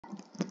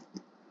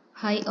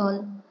Hi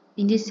all,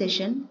 in this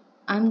session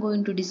I am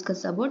going to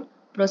discuss about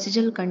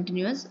procedural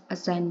continuous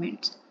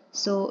assignments.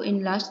 So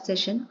in last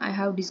session I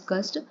have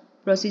discussed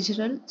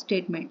procedural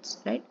statements,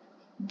 right?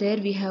 There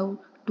we have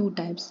two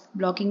types,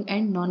 blocking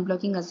and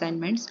non-blocking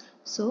assignments.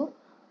 So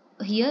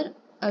here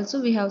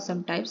also we have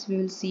some types, we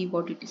will see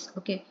what it is.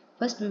 Okay,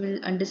 first we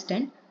will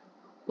understand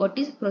what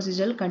is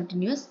procedural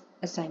continuous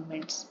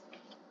assignments.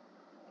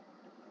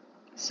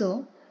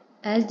 So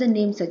as the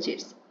name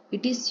suggests,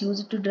 it is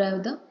used to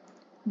drive the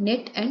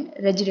net and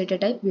reg data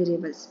type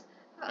variables.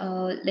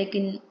 Like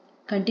in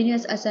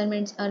continuous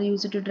assignments are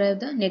used to drive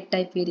the net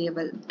type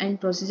variable, and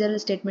procedural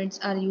statements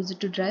are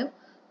used to drive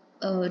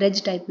reg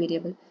type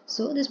variable.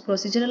 So these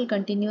procedural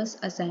continuous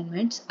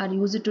assignments are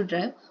used to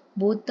drive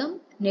both the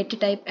net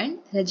type and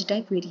reg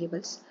type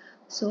variables.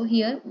 So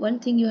here one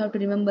thing you have to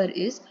remember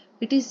is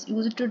it is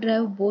used to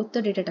drive both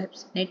the data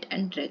types net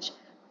and reg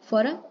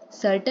for a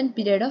certain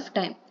period of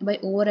time by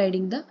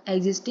overriding the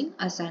existing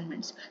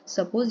assignments.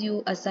 Suppose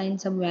you assign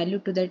some value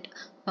to that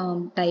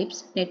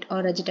types net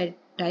or reg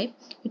type,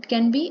 it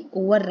can be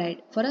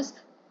override for a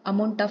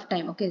amount of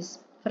time, okay,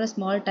 for a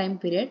small time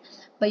period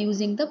by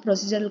using the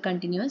procedural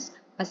continuous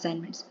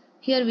assignments.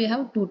 Here we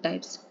have two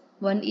types.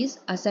 One is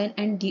assign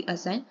and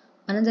deassign,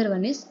 another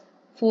one is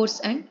force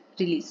and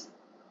release.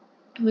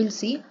 We'll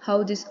see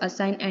how this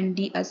assign and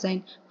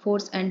deassign,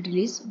 force and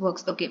release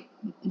works. Okay,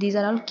 these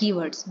are all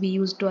keywords we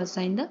use to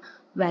assign the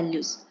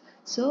values.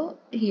 So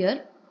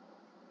here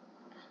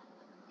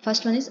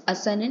first one is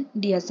assign and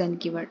deassign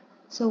keyword.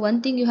 So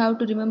one thing you have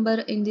to remember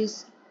in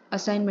this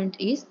assignment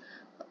is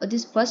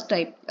this first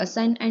type,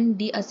 assign and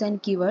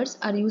deassign keywords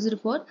are used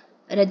for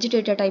reg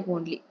data type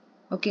only.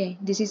 Okay,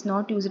 this is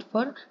not used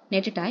for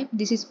net type,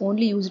 this is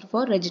only used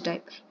for reg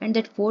type, and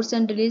that force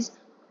and release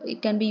it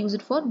can be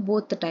used for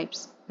both the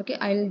types. Okay,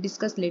 I will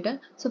discuss later.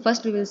 So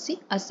first we will see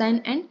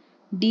assign and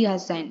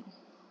deassign.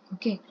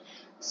 Okay,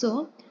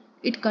 so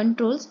it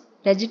controls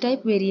reg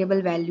type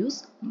variable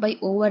values by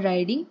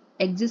overriding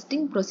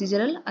existing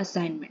procedural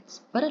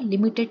assignments for a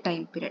limited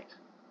time period.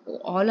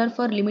 All are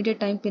for limited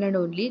time period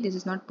only, this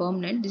is not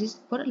permanent, this is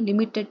for a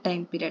limited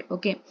time period.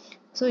 Okay,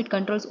 so it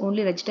controls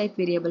only reg type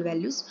variable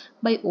values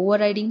by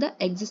overriding the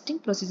existing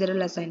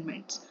procedural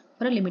assignments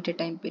for a limited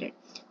time period.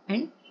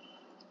 And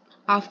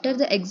after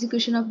the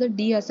execution of the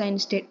deassign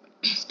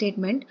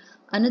statement,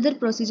 another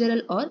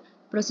procedural or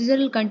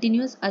procedural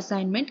continuous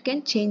assignment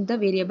can change the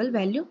variable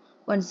value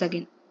once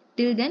again.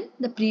 Till then,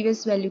 the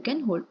previous value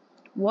can hold.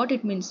 What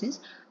it means is,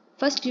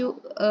 first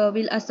you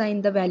will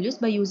assign the values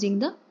by using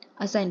the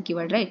assign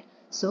keyword, right?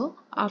 So,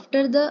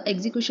 after the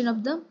execution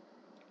of the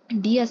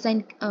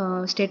deassign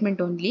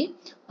statement only,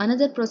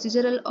 another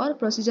procedural or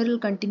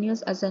procedural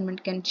continuous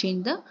assignment can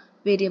change the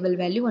variable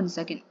value once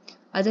again.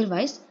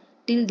 Otherwise,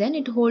 till then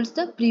it holds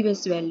the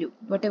previous value.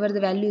 Whatever the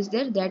value is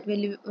there, that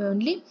value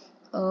only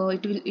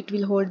it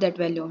will hold that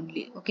value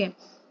only. Okay.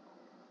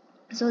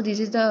 So this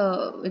is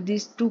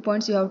these 2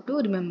 points you have to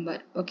remember.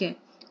 Okay.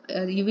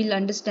 You will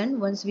understand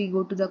once we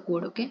go to the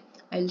code. Okay.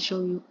 I will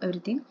show you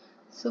everything.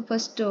 So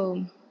first,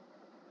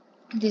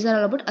 these are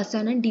all about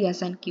assign and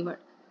deassign keyword.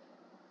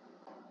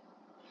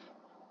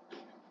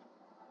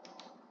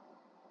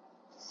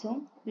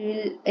 So we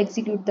will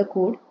execute the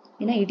code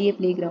in a EDA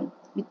playground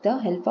with the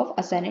help of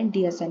assign and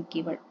deassign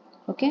keyword.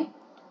 Okay.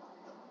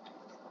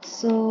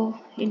 So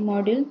in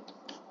module,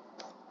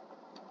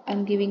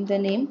 I'm giving the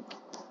name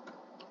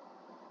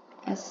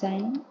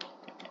assign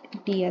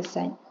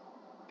deassign.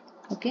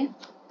 Okay.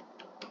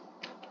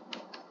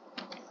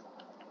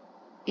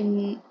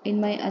 In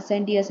my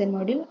assign deassign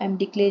module, I'm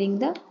declaring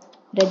the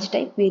reg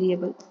type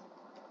variable.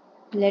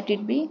 Let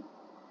it be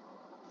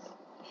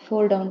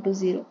 4 down to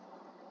 0.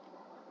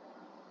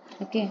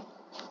 Okay.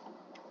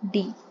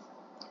 D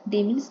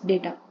means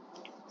data.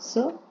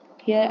 So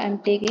here I'm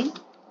taking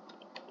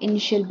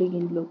initial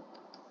begin loop.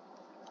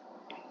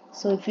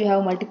 So if you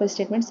have multiple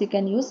statements, you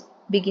can use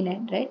begin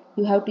and, right?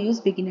 You have to use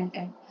begin and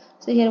end.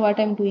 So here what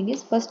I'm doing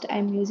is, first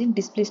I'm using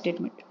display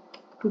statement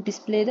to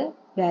display the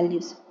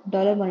values.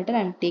 $monitor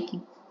I'm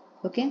taking.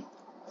 Okay.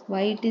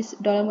 Why it is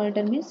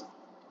 $monitor means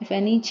if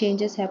any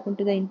changes happen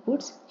to the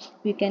inputs,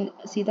 we can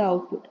see the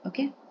output.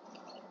 Okay.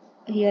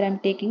 Here I'm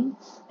taking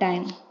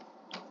time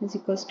is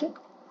equals to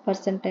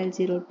percentile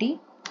 0t.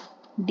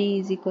 D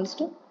is equals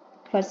to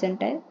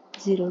percentile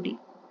 0d.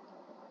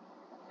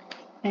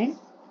 And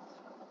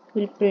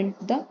will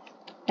print the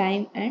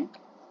time and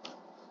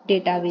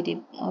data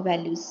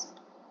values.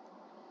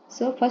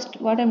 So first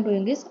what I'm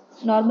doing is,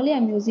 normally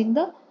I'm using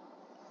the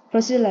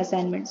procedural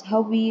assignments.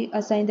 How we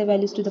assign the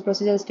values to the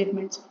procedural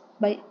statements?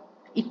 By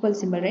equal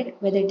symbol, right?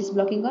 Whether it is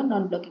blocking or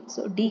non-blocking.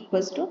 So D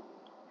equals to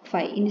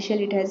 5.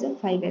 Initially it has a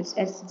 5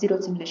 as 0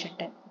 simulation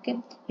time. Okay.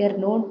 Here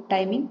no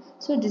timing.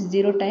 So this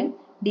 0 time,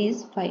 D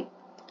is 5.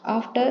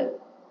 After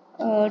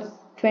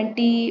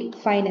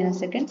 25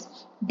 nanoseconds,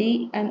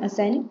 D I'm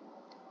assigning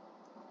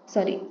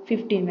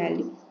 15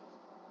 value.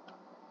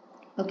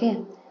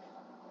 Okay,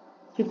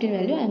 15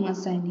 value I am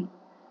assigning,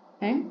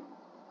 and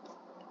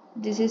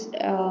this is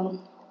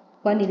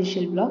one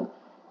initial block.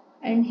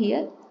 And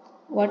here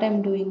what I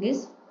am doing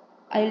is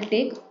I will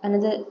take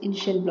another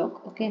initial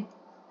block. Okay,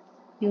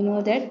 you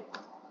know that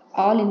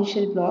all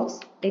initial blocks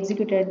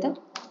execute at the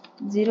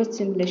 0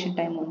 simulation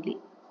time only.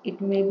 It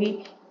may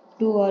be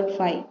 2 or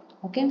 5.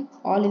 Okay,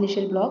 all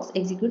initial blocks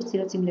execute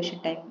 0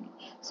 simulation time only.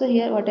 So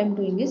here what I am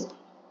doing is,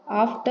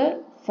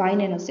 after 5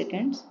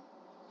 nanoseconds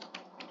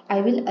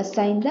I will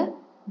assign the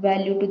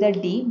value to the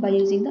D by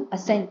using the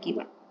assign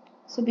keyword.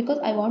 So because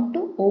I want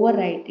to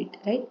override it,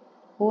 right?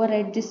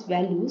 Override these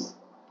values.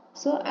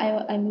 So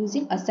I am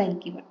using assign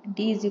keyword.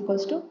 D is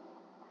equals to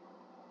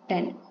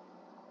 10.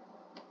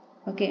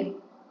 Okay.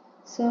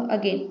 So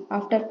again,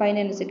 after 5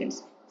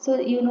 nanoseconds. So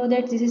you know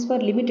that this is for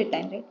limited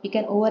time, right? We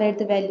can override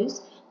the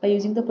values by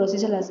using the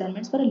procedural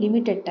assignments for a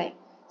limited time.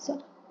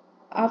 So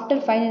after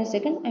 5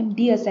 nanoseconds, I am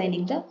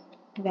de-assigning the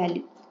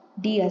value.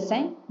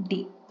 De-assign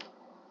D.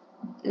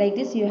 Like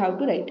this you have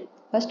to write.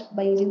 First,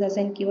 by using the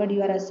assign keyword,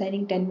 you are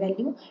assigning 10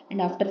 value,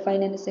 and after 5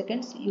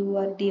 nanoseconds, you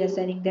are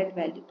de-assigning that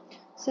value.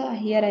 So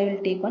here I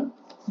will take on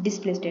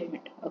display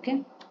statement.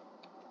 Okay.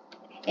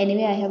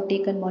 Anyway, I have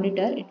taken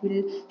monitor. It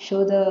will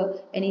show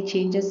the any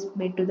changes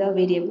made to the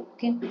variable.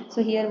 Okay.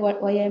 So here why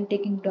I am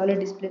taking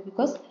 $display,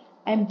 because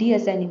I am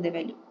de-assigning the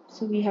value.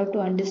 So we have to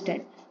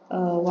understand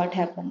what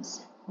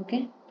happens.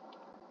 Okay.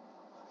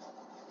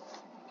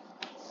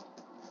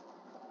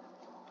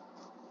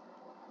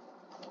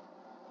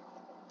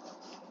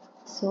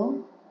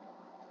 So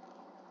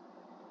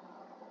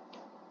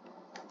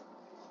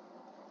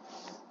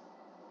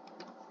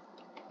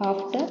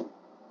after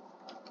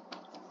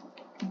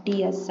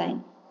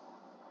de-assign.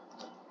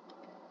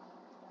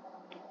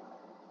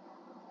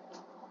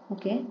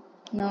 Okay.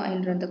 Now I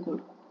will run the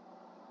code.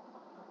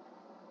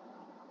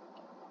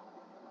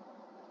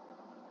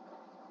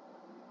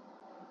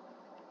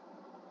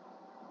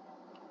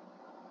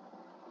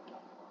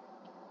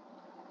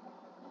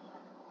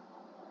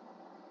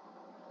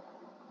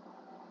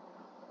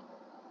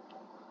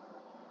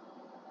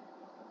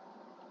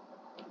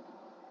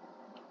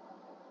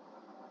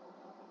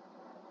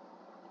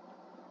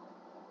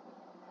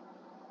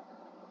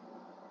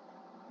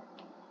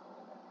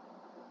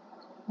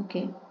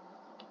 Okay.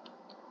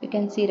 You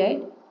can see,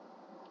 right,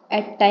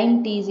 at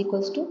time t is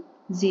equals to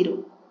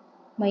 0,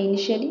 my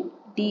initially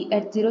d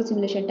at 0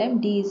 simulation time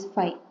d is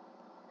 5.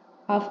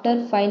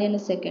 After 5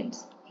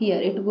 nanoseconds, here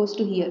it goes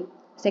to here,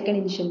 second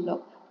initial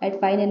block. At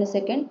 5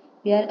 nanosecond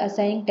we are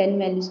assigning 10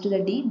 values to the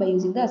d by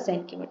using the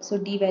assign keyword. So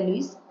d value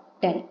is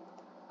 10.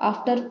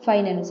 After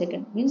 5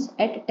 nanosecond means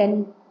at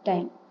 10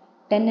 time,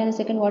 10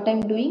 nanosecond, what I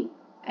am doing,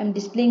 I am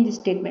displaying this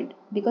statement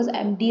because I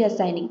am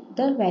de-assigning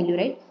the value,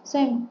 right? So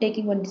I am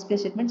taking one display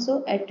statement.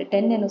 So at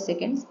 10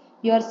 nanoseconds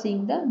you are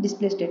seeing the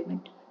display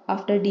statement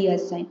after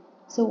de-assign.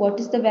 So what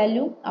is the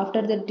value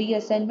after the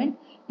de-assignment?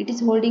 It is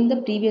holding the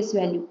previous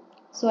value.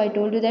 So I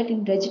told you that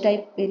in reg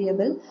type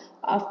variable,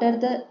 after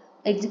the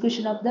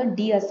execution of the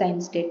de-assign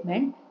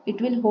statement,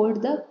 it will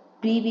hold the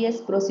previous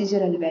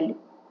procedural value.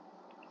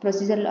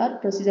 Procedural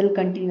or procedural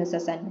continuous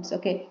assignments.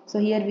 Okay, so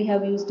here we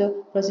have used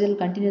the procedural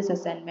continuous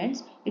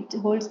assignments. It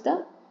holds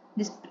the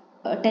this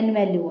 10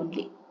 value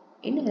only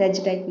in reg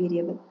type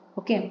variable.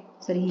 Okay,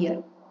 sorry,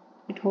 here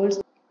it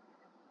holds.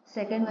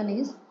 Second one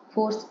is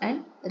force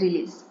and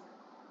release.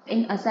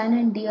 In assign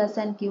and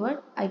de-assign keyword,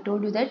 I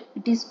told you that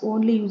it is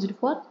only used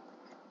for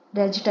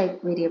reg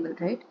type variable,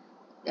 right?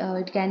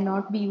 It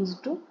cannot be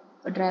used to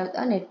drive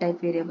a net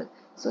type variable.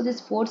 So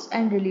this force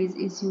and release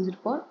is used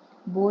for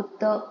both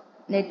the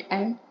net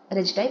and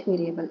reg type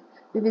variable.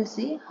 We will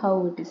see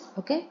how it is.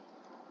 Okay.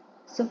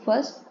 So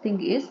first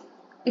thing is,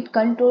 it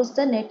controls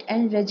the net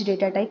and reg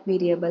data type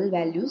variable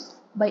values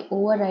by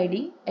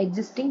overriding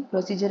existing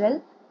procedural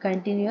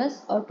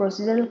continuous or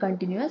procedural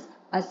continuous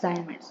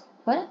assignments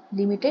for a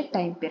limited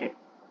time period.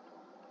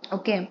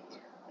 Okay,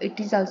 it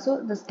is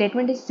also, the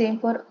statement is same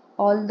for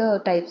all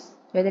the types,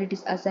 whether it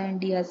is assign,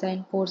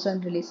 de-assign, force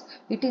and release.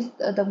 It is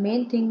the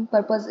main thing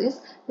purpose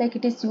is like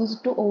it is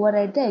used to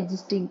override the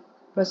existing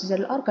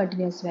procedural or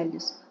continuous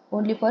values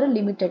only for a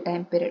limited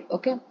time period.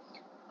 Okay.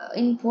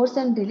 In force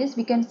and release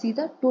we can see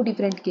the two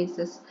different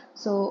cases.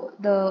 So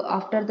the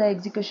after the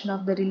execution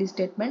of the release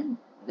statement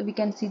we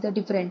can see the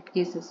different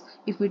cases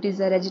if it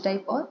is a reg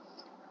type or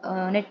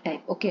net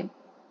type. Okay.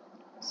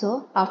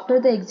 So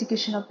after the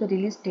execution of the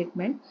release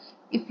statement,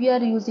 if you are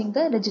using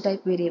the reg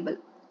type variable,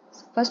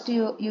 first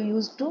you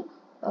used to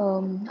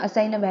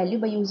assign a value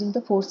by using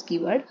the force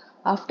keyword.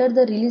 After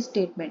the release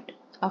statement,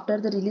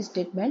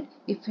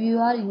 if you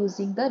are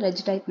using the reg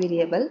type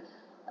variable,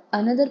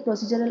 another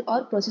procedural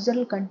or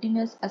procedural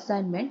continuous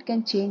assignment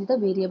can change the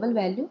variable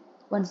value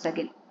once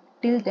again.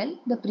 Till then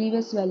the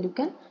previous value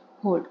can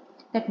hold.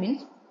 That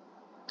means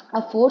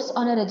a force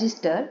on a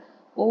register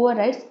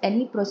overrides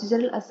any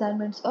procedural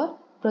assignments or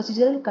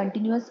procedural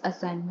continuous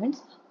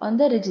assignments on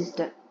the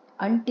register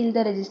until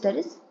the register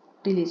is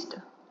released.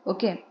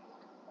 Okay.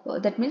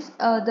 That means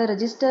the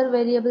register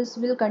variables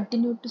will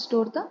continue to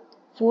store the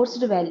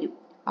forced value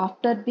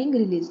after being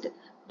released,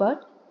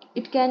 but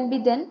it can be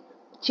then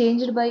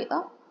changed by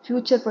a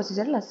future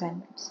procedural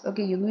assignments.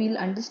 Okay, you will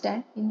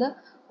understand in the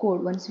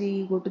code. Once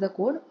we go to the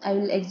code, I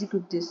will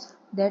execute this.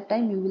 That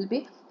time you will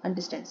be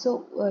understand.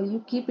 So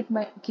you keep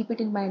it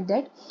in mind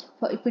that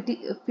if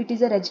it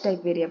is a reg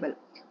type variable,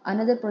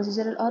 another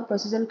procedural or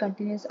procedural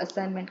continuous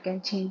assignment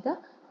can change the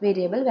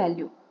variable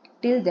value.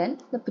 Till then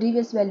the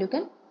previous value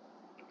can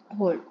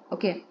hold.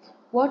 Okay,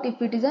 what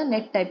if it is a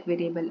net type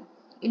variable?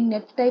 In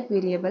net type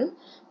variable,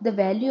 the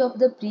value of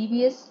the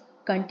previous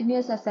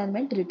continuous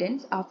assignment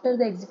retains after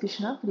the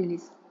execution of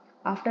release.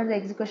 After the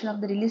execution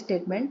of the release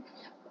statement,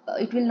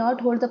 it will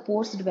not hold the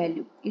post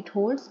value, it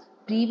holds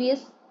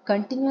previous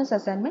continuous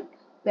assignment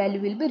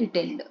value will be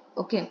retained.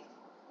 Okay,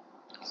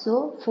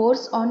 so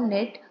force on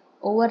net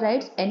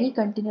overrides any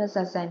continuous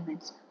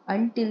assignments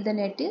until the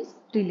net is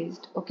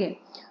released. Okay,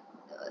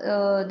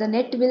 the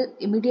net will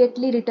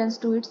immediately returns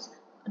to its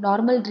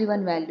normal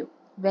driven value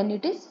when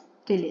it is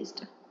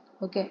released.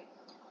 Okay,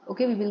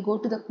 we will go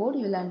to the code,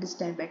 you will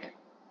understand better.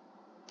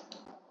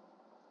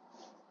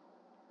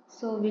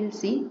 So we'll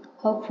see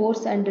how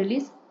force and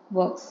release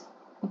works.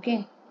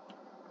 Okay,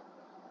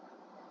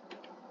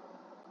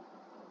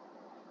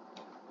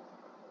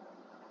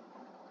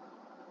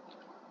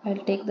 I'll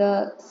take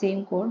the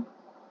same code.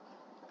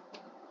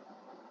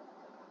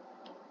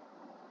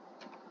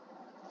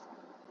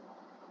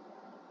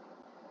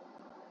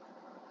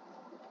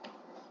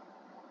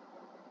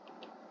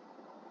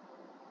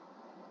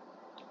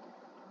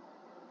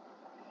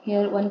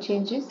 Here one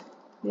change is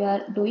we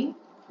are doing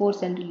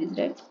force and release,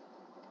 right?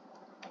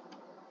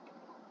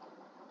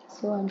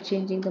 So I'm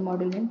changing the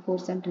module name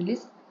force and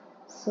release.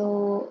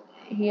 So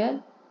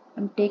here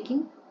I'm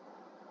taking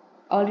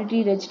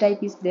already reg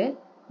type is there,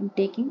 I'm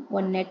taking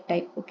one net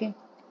type. Okay,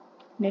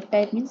 net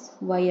type means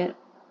wire,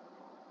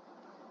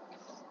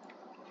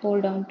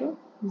 hold down to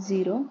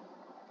 0.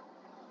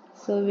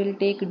 So we'll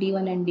take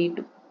d1 and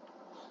d2,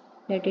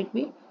 let it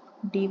be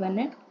d1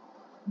 and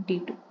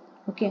d2.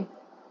 Okay,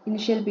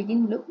 initial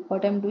begin loop,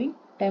 what I'm doing,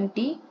 time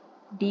t,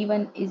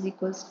 d1 is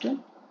equals to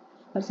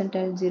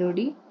percentile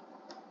 0d,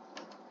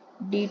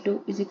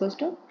 d2 is equals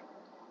to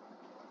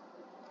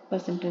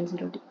percentile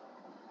 0d.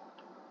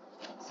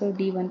 So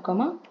d1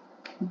 comma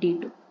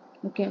d2.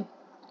 Okay,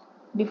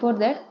 before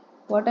that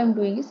what I'm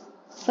doing is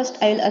first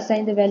I will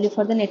assign the value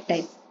for the net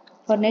type.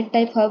 For net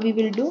type, how we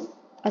will do,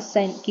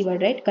 assign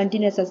keyword, right?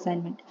 Continuous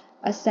assignment.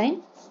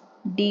 Assign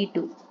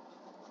d2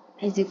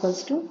 is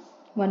equals to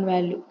one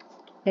value,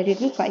 let it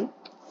be 5.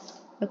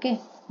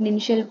 Okay, in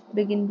initial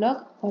begin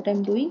block, what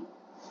I'm doing,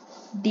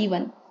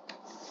 d1,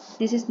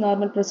 this is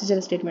normal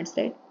procedural statements,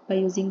 right, by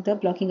using the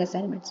blocking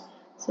assignments.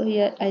 So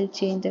here I'll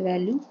change the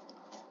value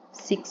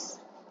 6.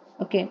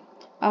 Okay,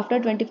 after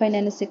 25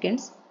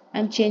 nanoseconds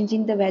I'm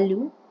changing the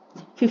value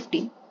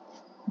 15,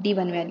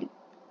 d1 value.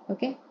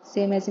 Okay,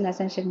 same as in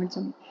assign statements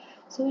only.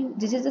 So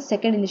this is the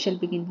second initial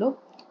begin block.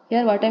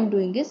 Here what I'm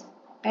doing is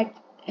at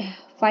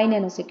 5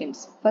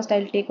 nanoseconds, first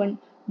I'll take one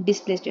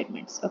display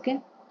statements,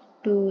 okay,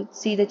 to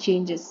see the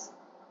changes.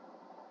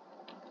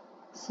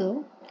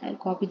 So I'll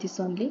copy this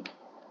only,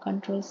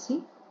 Control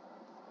C.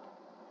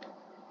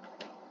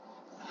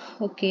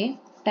 Okay,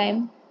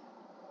 time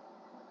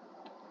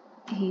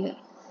here,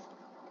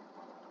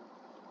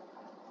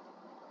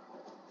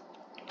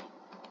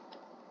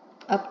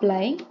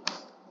 applying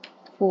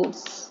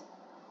force,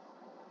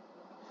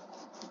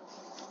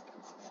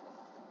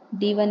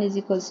 d1 is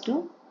equals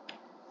to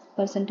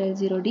percentile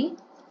 0d,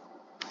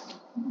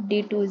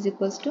 d2 is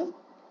equals to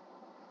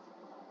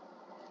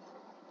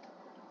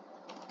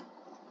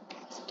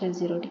percentile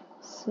 0d.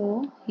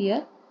 So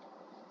here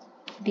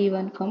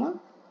d1 comma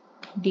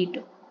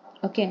d2.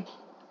 Okay,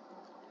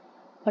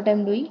 what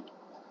I'm doing,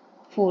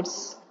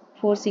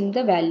 forcing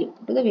the value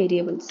to the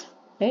variables,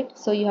 right?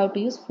 So you have to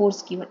use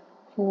force keyword.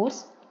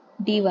 Force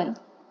d1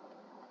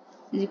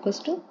 is equals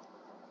to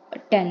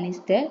 10 is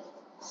there.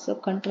 So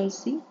Control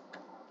C,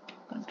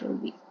 Control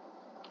V.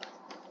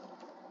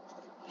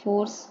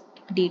 Force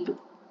d2.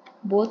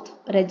 Both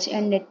reg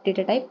and net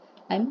data type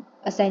I'm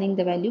assigning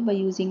the value by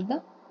using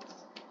the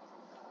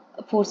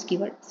force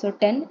keyword. So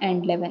 10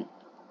 and 11.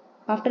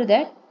 After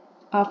that,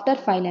 after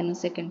 5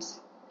 nanoseconds,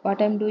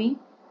 what I'm doing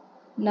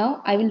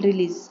now, I will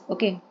release.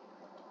 Okay,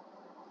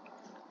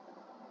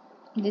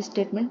 this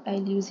statement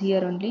I'll use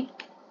here only.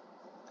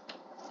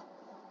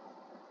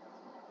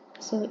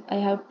 So I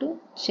have to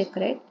check,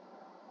 right?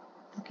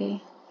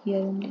 Okay, here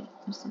only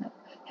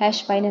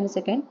hash 5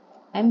 nanosecond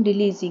I'm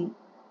releasing.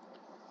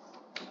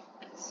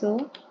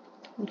 So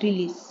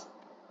release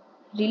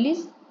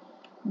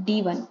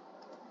d1,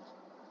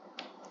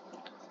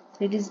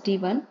 release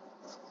d1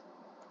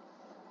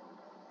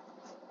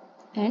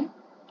 and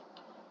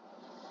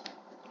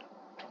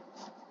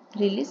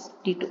release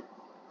d2.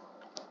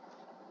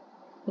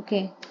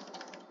 Okay,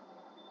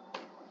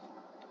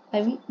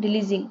 I'm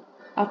releasing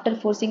after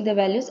forcing the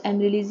values, I'm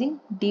releasing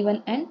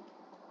d1 and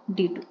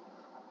d2.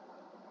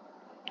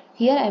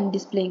 Here I'm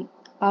displaying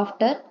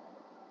after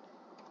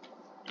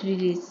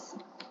release,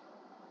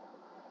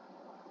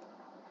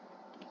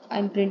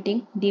 I'm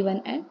printing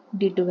d1 and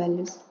d2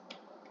 values.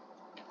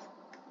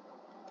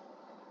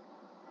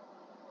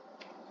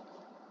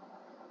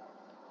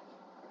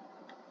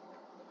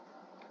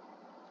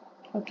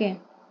 Okay,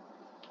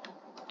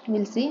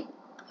 we'll see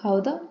how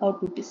the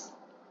output is.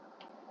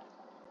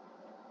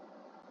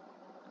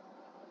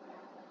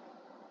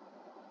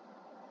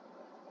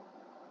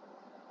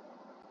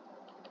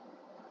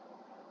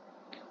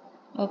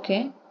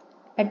 Okay,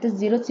 at the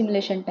 0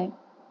 simulation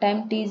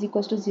time t is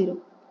equals to 0.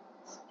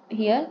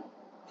 Here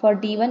for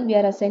d1 we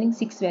are assigning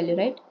 6 value,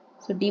 right?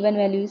 So d1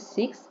 value is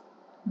 6,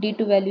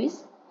 d2 value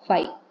is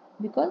 5,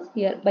 because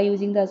here by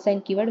using the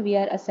assign keyword we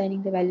are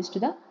assigning the values to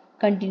the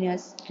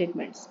continuous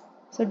statements.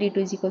 So d2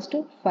 is equals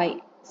to 5,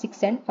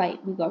 6 and 5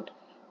 we got.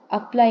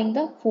 Applying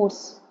the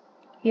force,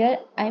 here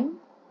I am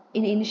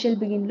in initial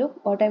begin loop.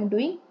 What I am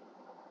doing,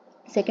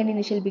 second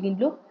initial begin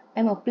loop, I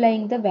am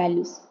applying the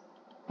values.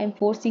 I am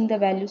forcing the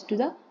values to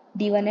the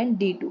d1 and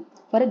d2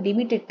 for a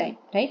limited time,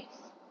 right?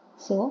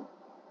 So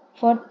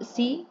for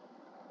C,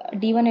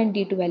 d1 and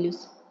d2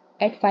 values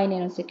at 5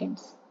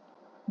 nanoseconds.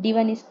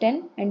 d1 is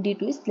 10 and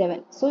d2 is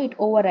 11. So it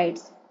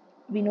overrides.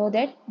 We know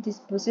that these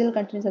procedural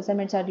continuous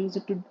assignments are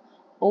used to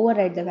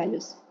override the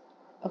values.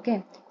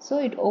 Okay, so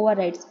it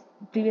overrides.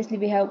 Previously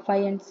we have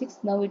 5 and 6,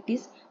 now it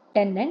is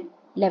 10 and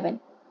 11.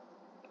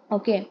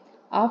 Okay,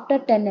 after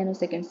 10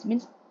 nanoseconds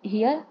means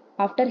here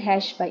after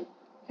hash 5.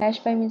 Hash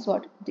 5 means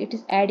what? It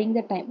is adding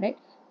the time, right?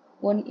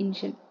 One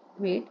initial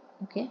wait.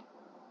 Okay,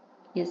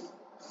 yes,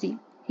 see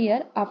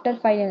here after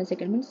 5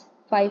 nanoseconds means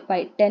 5,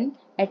 5, 10.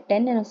 At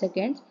 10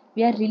 nanoseconds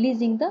we are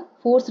releasing the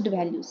forced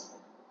values.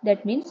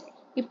 That means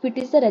if it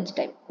is a reg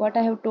type, what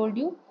I have told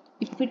you,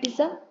 if it is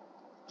a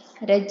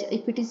reg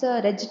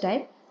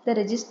type, the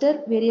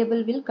register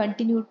variable will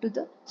continue to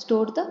the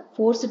store the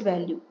forced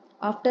value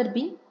after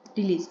being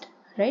released,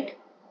 right?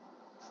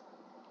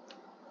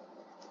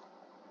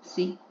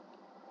 See,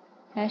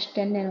 hash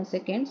 10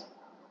 nanoseconds.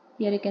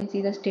 Here you can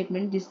see the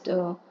statement, this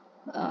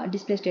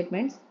display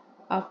statements.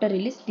 After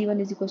release, d1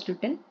 is equals to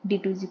 10,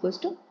 d2 is equals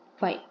to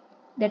 5.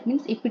 That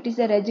means if it is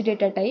a reg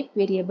data type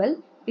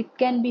variable, it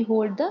can be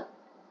hold the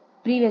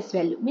previous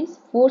value, means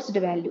forced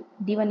value.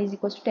 d1 is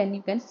equals to 10,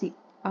 you can see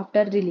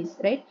after release,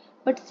 right?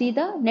 But see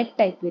the net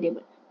type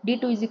variable,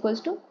 d2 is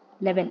equals to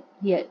 11.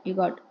 Here you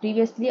got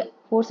previously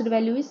forced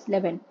value is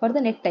 11 for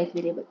the net type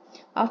variable.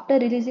 After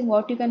releasing,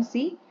 what you can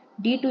see,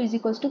 d2 is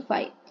equals to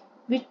 5,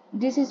 which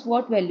this is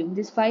what value,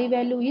 this 5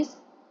 value is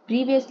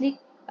previously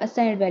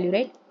assigned value,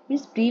 right?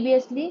 Means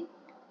previously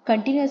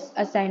continuous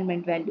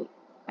assignment value.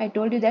 I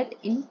told you that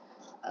in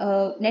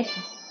net,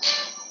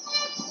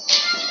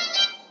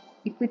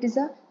 if it is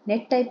a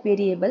net type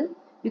variable,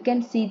 you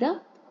can see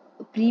the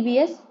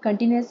previous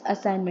continuous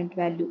assignment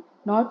value,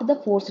 not the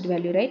forced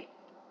value, right?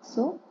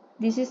 So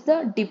this is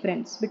the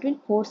difference between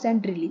force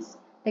and release.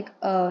 Like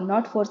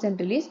not force and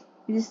release,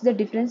 this is the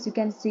difference you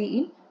can see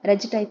in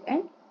reg type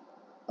and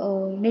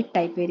net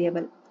type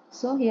variable.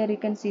 So here you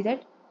can see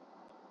that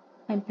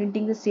I'm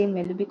printing the same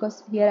value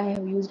because here I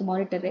have used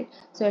monitor, right?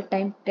 So at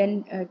time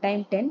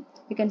 10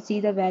 you can see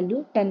the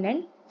value 10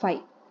 and 5.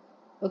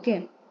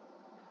 Okay,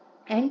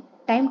 and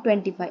time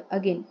 25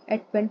 again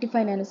at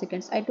 25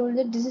 nanoseconds. I told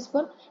that this is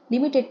for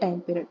limited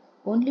time period.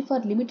 Only for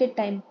limited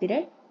time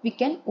period we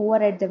can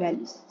override the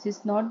values. This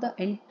is not the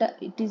entire,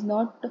 it is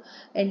not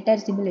entire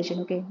simulation.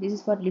 Okay, this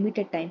is for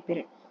limited time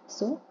period.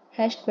 So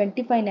hash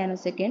 25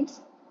 nanoseconds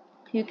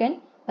you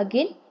can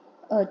again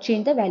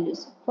change the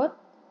values. For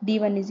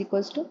d1 is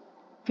equals to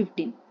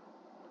 15.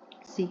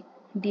 See,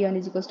 d1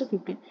 is equals to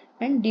 15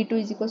 and d2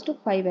 is equals to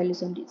 5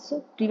 values only.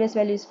 So previous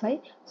value is 5.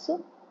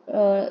 So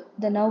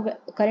the now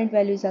current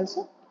value is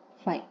also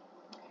 5.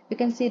 You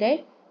can see,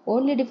 right?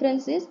 Only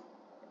difference is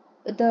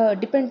the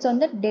depends on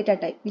the data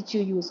type which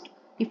you used.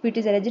 If it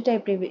is a reg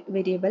type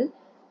variable,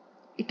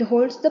 it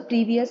holds the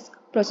previous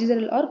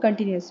procedural or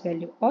continuous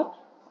value. Or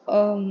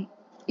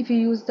if you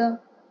use the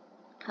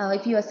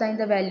if you assign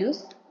the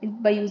values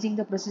by using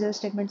the procedural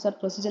statements or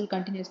procedural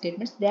continuous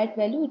statements, that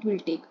value it will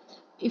take.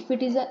 If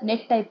it is a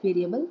net type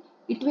variable,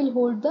 it will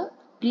hold the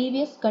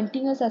previous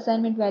continuous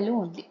assignment value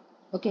only.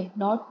 Okay,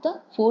 not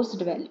the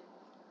forced value.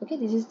 Okay,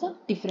 this is the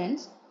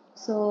difference.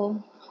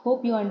 So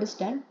hope you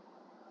understand,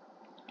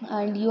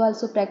 and you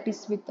also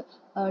practice with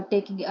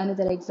taking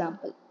another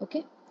example.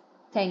 Okay,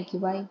 thank you,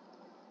 bye.